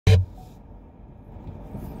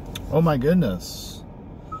Oh my goodness.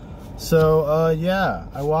 So, yeah,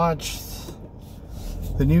 I watched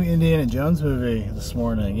the new Indiana Jones movie this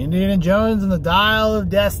morning. Indiana Jones and the Dial of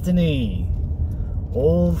Destiny.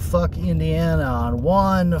 Old fuck Indiana on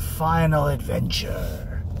one final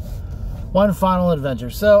adventure. One final adventure.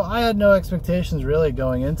 So, I had no expectations really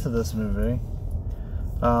going into this movie.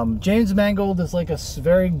 James Mangold is like a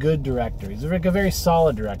very good director. He's like a very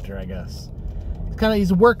solid director, I guess.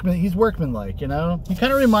 He's workmanlike, you know? He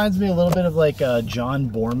kind of reminds me a little bit of like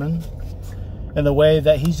John Boorman in the way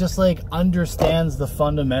that he's just like understands the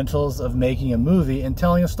fundamentals of making a movie and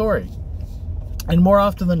telling a story. And more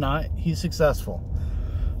often than not, he's successful.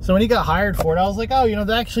 So when he got hired for it, I was like, oh, you know,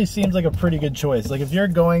 that actually seems like a pretty good choice. Like if you're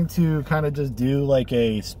going to kind of just do like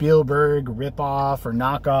a Spielberg ripoff or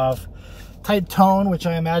knockoff type tone, which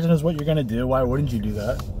I imagine is what you're going to do, why wouldn't you do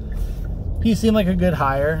that? He seemed like a good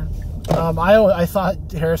hire. I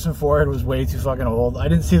thought Harrison Ford was way too fucking old. I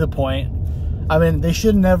didn't see the point. I mean, they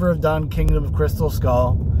should never have done Kingdom of Crystal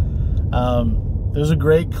Skull. There's a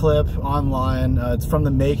great clip online. It's from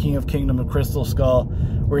the making of Kingdom of Crystal Skull,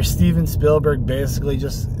 where Steven Spielberg basically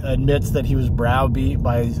just admits that he was browbeat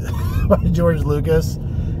by George Lucas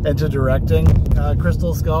into directing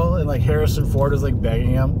Crystal Skull, and like Harrison Ford was like begging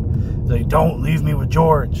him, like, "Don't leave me with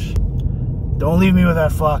George. Don't leave me with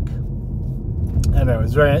that fuck." Anyway,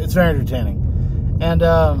 it's very entertaining. And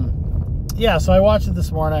yeah, so I watched it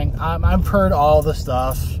this morning. I've heard all the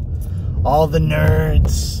stuff, all the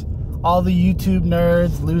nerds, all the YouTube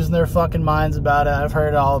nerds losing their fucking minds about it. I've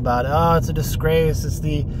heard all about it. Oh, it's a disgrace.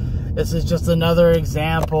 This is just another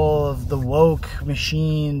example of the woke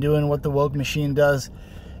machine doing what the woke machine does.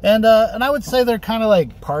 And I would say they're kind of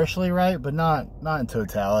like partially right, but not in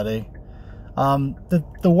totality. The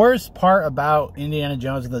worst part about Indiana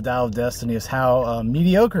Jones and the Dial of Destiny is how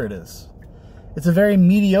mediocre it is. It's a very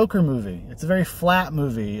mediocre movie. It's a very flat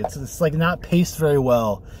movie. It's like not paced very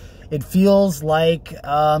well. It feels like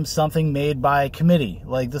something made by a committee,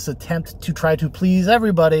 like this attempt to try to please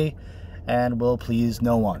everybody and will please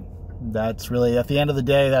no one. That's really, at the end of the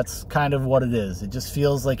day, that's kind of what it is. It just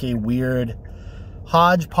feels like a weird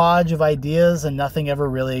hodgepodge of ideas, and nothing ever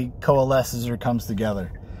really coalesces or comes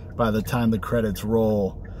together by the time the credits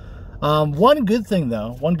roll. One good thing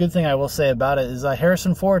I will say about it is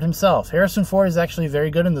Harrison Ford himself. Harrison Ford is actually very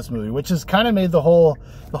good in this movie, which has kind of made the whole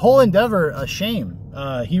endeavor a shame.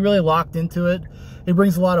 He really locked into it. It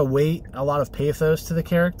brings a lot of weight, a lot of pathos to the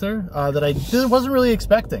character that I wasn't really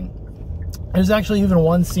expecting. There's actually even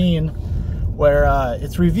one scene where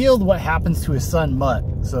it's revealed what happens to his son Mutt.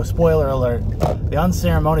 So spoiler alert, they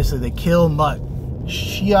unceremoniously they kill Mutt.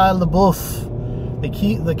 Shia LaBeouf. They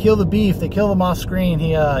kill the beef. They kill him off screen.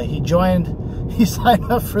 He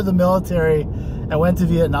signed up for the military and went to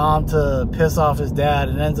Vietnam to piss off his dad,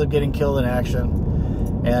 and ends up getting killed in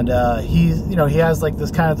action. And he has like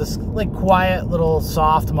this like quiet little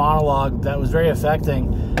soft monologue that was very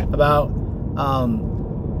affecting about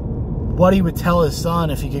what he would tell his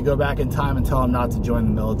son if he could go back in time and tell him not to join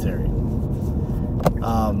the military.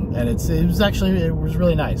 And it was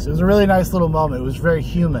really nice. It was a really nice little moment. It was very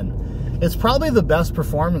human. It's probably the best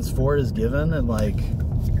performance Ford has given in like,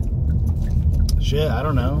 shit, I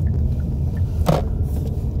don't know,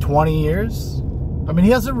 20 years? I mean,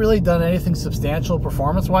 he hasn't really done anything substantial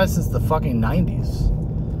performance-wise since the fucking 90s.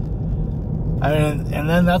 I mean, and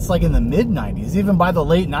then that's like in the mid-90s. Even by the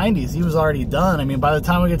late 90s, he was already done. I mean, by the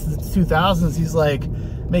time we get to the 2000s, he's like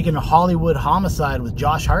making a Hollywood Homicide with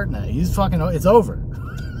Josh Hartnett. He's fucking, it's over.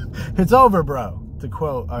 It's over, bro, to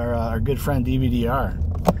quote our good friend DVDR.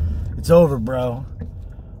 It's over, bro.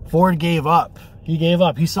 Ford gave up. He gave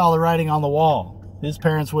up. He saw the writing on the wall. His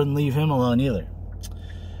parents wouldn't leave him alone either.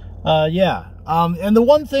 Yeah. And the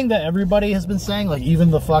one thing that everybody has been saying, like even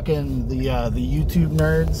the YouTube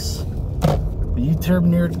nerds,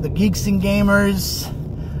 the geeks and gamers,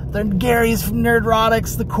 the Garys from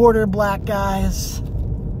Nerdrotics, the quarter black guys,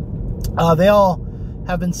 they all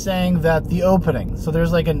have been saying that the opening. So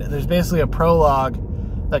there's basically a prologue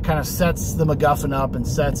that kind of sets the MacGuffin up and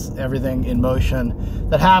sets everything in motion.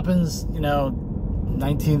 That happens,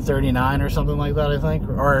 1939 or something like that, I think.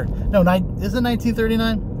 Or, no, is it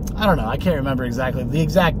 1939? I don't know. I can't remember exactly the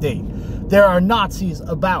exact date. There are Nazis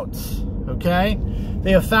about, okay?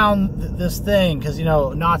 They have found this thing because,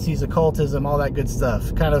 Nazis, occultism, all that good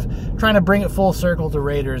stuff. Kind of trying to bring it full circle to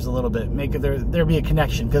Raiders a little bit. Make it there be a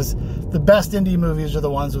connection. Because the best indie movies are the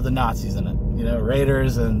ones with the Nazis in it.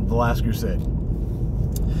 Raiders and The Last Crusade.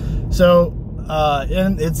 So,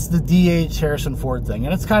 and it's the D.H. Harrison Ford thing.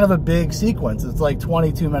 And it's kind of a big sequence. It's like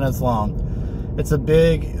 22 minutes long. It's a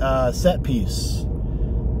big set piece.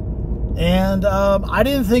 And I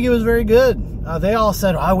didn't think it was very good. They all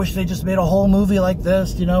said, oh, I wish they just made a whole movie like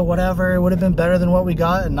this, you know, whatever. It would have been better than what we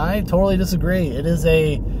got. And I totally disagree.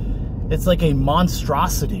 It's like a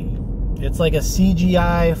monstrosity. It's like a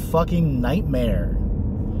CGI fucking nightmare.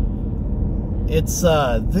 It's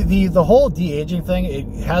the whole de-aging thing, it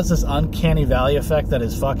has this uncanny valley effect that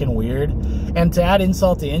is fucking weird. And to add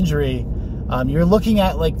insult to injury, you're looking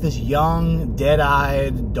at like this young,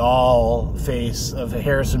 dead-eyed doll face of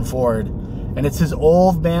Harrison Ford, and it's his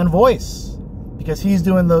old man voice, because he's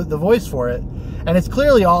doing the voice for it. And it's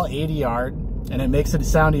clearly all ADR, and it makes it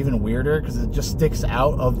sound even weirder because it just sticks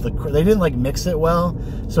out of the... They didn't like mix it well,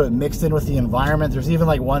 so it mixed in with the environment. There's even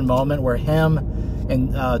like one moment where him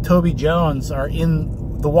and Toby Jones are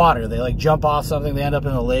in the water. They like jump off something, they end up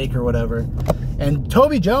in a lake or whatever. And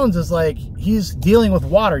Toby Jones is like, he's dealing with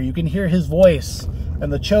water. You can hear his voice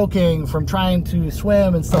and the choking from trying to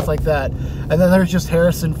swim and stuff like that. And then there's just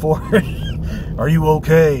Harrison Ford. Are you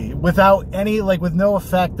okay? Without any, like, with no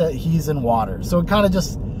effect that he's in water. So it kind of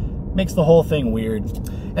just makes the whole thing weird.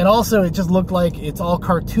 And also it just looked like it's all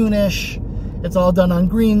cartoonish. It's all done on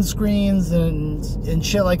green screens and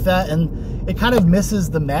shit like that. And it kind of misses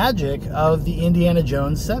the magic of the Indiana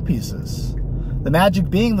Jones set pieces. The magic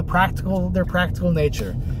being their practical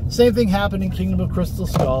nature. Same thing happened in Kingdom of Crystal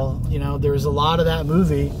Skull. You know, there's a lot of that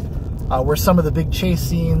movie where some of the big chase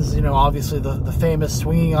scenes, you know, obviously the famous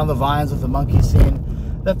swinging on the vines with the monkey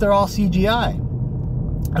scene, that they're all CGI.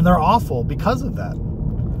 And they're awful because of that.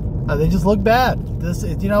 They just look bad.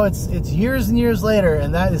 You know, it's years and years later,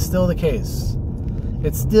 and that is still the case.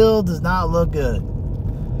 It still does not look good.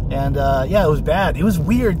 And yeah, it was bad. It was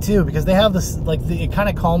weird too, because they have this, like, it kind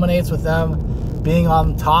of culminates with them being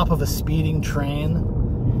on top of a speeding train,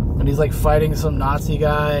 and he's like fighting some Nazi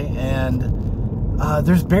guy, and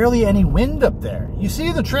there's barely any wind up there. You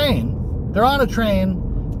see the train, they're on a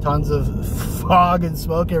train, tons of fog and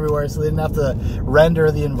smoke everywhere, so they didn't have to render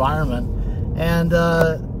the environment, and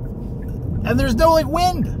there's no like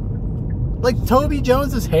wind. Like, Toby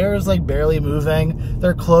Jones's hair is like barely moving.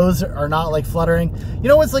 Their clothes are not like fluttering. You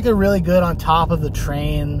know what's like a really good on top of the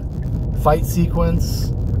train fight sequence?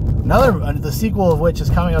 The sequel of which is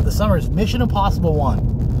coming out this summer, is Mission Impossible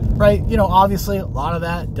 1. Right? You know, obviously a lot of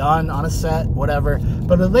that done on a set, whatever.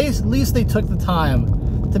 But at least they took the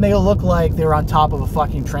time to make it look like they were on top of a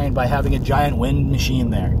fucking train by having a giant wind machine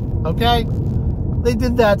there. Okay? They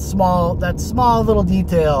did that small little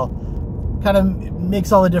detail. Kind of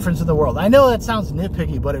makes all the difference in the world. I know that sounds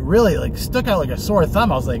nitpicky, but it really like stuck out like a sore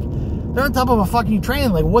thumb. I was like, they're on top of a fucking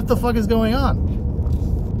train. Like, what the fuck is going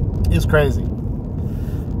on? It's crazy.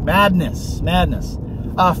 Madness.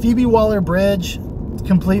 Phoebe Waller-Bridge,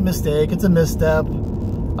 complete mistake. It's a misstep.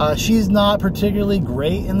 She's not particularly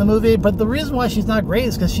great in the movie, but the reason why she's not great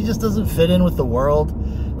is because she just doesn't fit in with the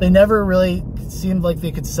world. They never really seemed like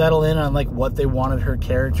they could settle in on like what they wanted her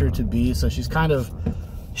character to be, so she's kind of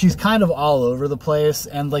all over the place,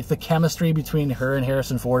 and like the chemistry between her and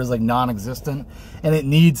Harrison Ford is like non-existent, and it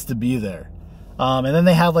needs to be there. And then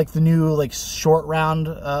they have like the new like short round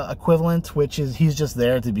equivalent, which is he's just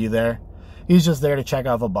there to be there. He's just there to check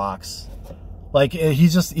off a box. Like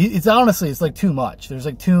it's honestly, it's like too much. There's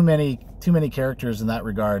like too many characters in that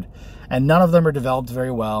regard, and none of them are developed very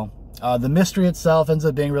well. The mystery itself ends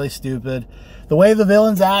up being really stupid. The way the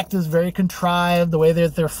villains act is very contrived. The way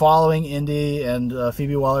that they're following Indy and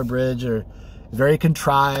Phoebe Waller-Bridge are very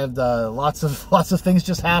contrived. Lots of things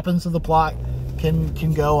just happen, so the plot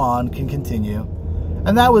can go on, can continue,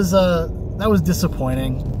 and that was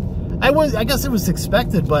disappointing. I guess it was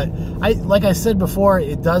expected, but like I said before,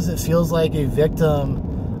 it feels like a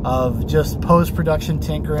victim of just post-production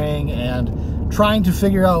tinkering and trying to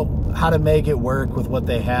figure out how to make it work with what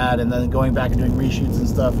they had, and then going back and doing reshoots and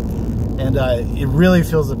stuff. And it really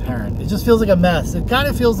feels apparent. It just feels like a mess. It kind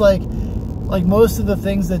of feels like most of the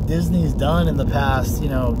things that Disney's done in the past, you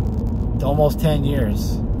know, almost 10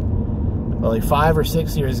 years. Well, like 5 or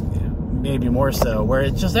 6 years, maybe more so, where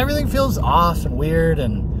it just, everything feels off and weird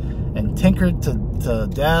and tinkered to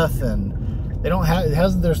death, and they don't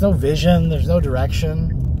have, there's no vision, there's no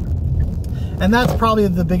direction. And that's probably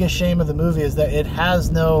the biggest shame of the movie, is that it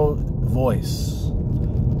has no voice.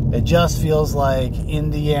 It just feels like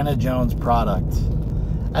Indiana Jones product.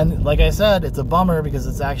 And like I said, it's a bummer, because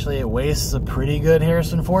it wastes a pretty good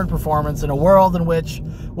Harrison Ford performance in a world in which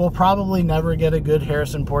we'll probably never get a good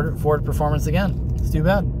Harrison Ford performance again. It's too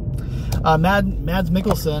bad. Mads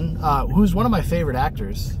Mikkelsen, who's one of my favorite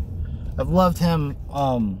actors. I've loved him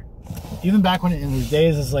even back in his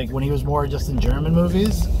days as like when he was more just in German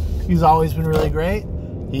movies. He's always been really great.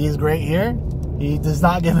 He's great here. He does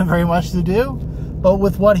not give him very much to do, But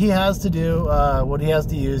with what he has to do, what he has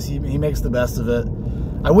to use, he makes the best of it.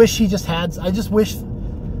 I wish he just had, I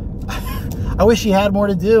wish he had more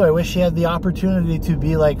to do. I wish he had the opportunity to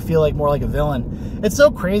be like, feel like more like a villain. It's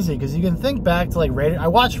so crazy because you can think back to like I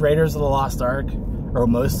watched Raiders of the Lost Ark, or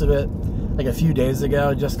most of it, like a few days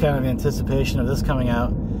ago, just kind of in anticipation of this coming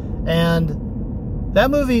out. And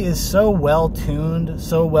that movie is so well tuned,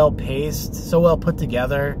 so well paced, so well put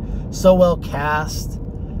together, so well cast.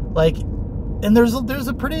 Like, and there's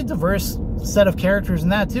a pretty diverse set of characters in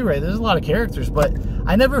that too, right? There's a lot of characters, but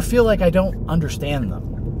I never feel like I don't understand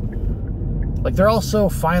them. Like, they're all so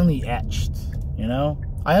finely etched, you know?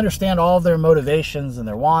 I understand all of their motivations and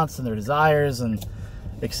their wants and their desires and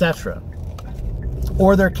etc.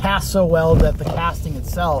 Or they're cast so well that the casting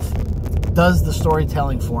itself does the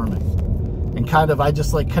storytelling for me. And kind of, I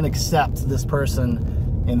just like can accept this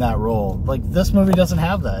person in that role. Like, this movie doesn't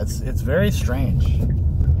have that. It's very strange.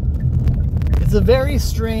 It's a very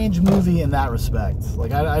strange movie in that respect.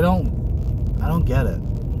 Like, I don't get it.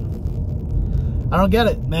 I don't get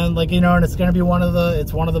it, man. Like, you know, and it's going to be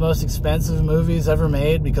it's one of the most expensive movies ever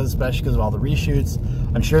made, because especially because of all the reshoots.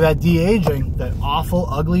 I'm sure that de-aging, that awful,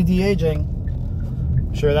 ugly de-aging,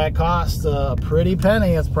 I'm sure that cost a pretty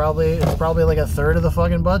penny. It's probably like a third of the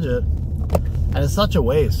fucking budget. And it's such a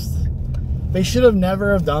waste. They should have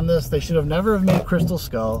never have done this. They should have never have made Crystal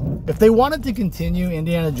Skull. If they wanted to continue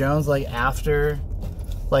Indiana Jones, like after,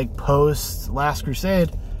 like post Last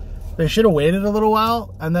Crusade, they should have waited a little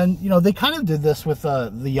while. And then, you know, they kind of did this with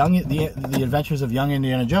the Adventures of Young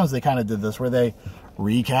Indiana Jones. They kind of did this where they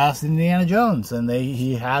recast Indiana Jones, and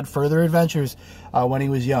he had further adventures when he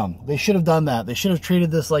was young. They should have done that. They should have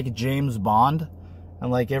treated this like James Bond, and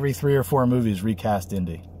like every 3 or 4 movies recast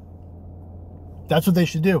Indy. That's what they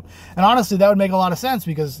should do. And honestly, that would make a lot of sense,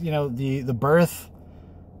 because, you know, the birth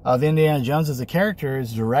of Indiana Jones as a character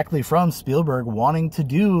is directly from Spielberg wanting to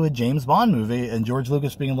do a James Bond movie, and George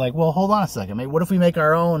Lucas being like, well, hold on a second, mate. What if we make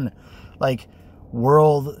our own, like,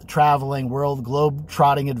 world-traveling,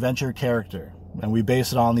 world-globe-trotting adventure character? And we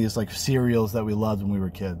base it on these, like, serials that we loved when we were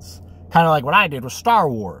kids. Kind of like what I did with Star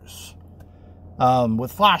Wars.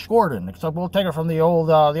 With Flash Gordon, except we'll take it from the old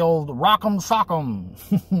Rock'em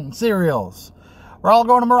Sock'em serials. We're all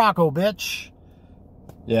going to Morocco, bitch.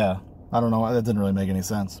 Yeah, I don't know. That didn't really make any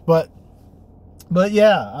sense. But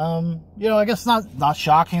yeah, you know, I guess it's not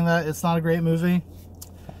shocking that it's not a great movie.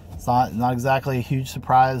 It's not exactly a huge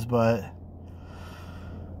surprise, but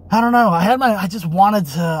I don't know. I just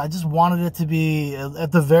wanted it to be,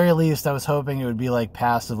 at the very least, I was hoping it would be like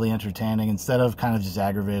passively entertaining instead of kind of just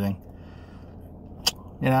aggravating.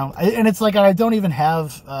 You know, and it's like, I don't even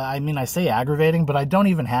have, I mean, I say aggravating, but I don't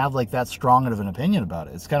even have like that strong of an opinion about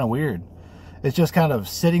it. It's kind of weird. It's just kind of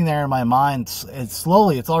sitting there in my mind. It's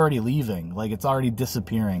already leaving. Like, it's already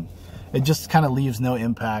disappearing. It just kind of leaves no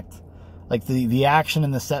impact. Like, the action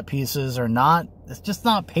and the set pieces are not, it's just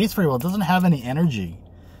not paced very well. It doesn't have any energy.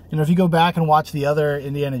 You know, if you go back and watch the other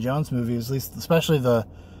Indiana Jones movies, at least, especially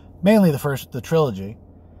mainly the trilogy,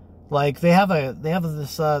 like, they have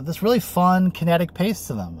this really fun kinetic pace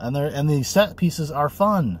to them, and the set pieces are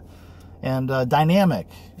fun and dynamic,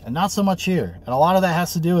 and not so much here. And a lot of that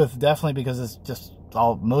has to do with, definitely because it's just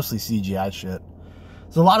all mostly CGI shit.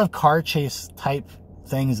 There's a lot of car chase type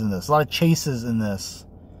things in this, a lot of chases in this,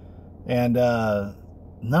 and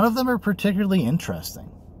none of them are particularly interesting.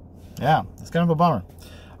 Yeah, it's kind of a bummer.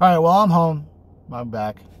 All right, well, I'm home. I'm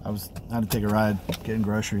back. I had to take a ride getting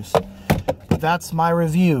groceries. But that's my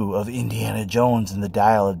review of Indiana Jones and the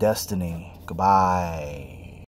Dial of Destiny. Goodbye.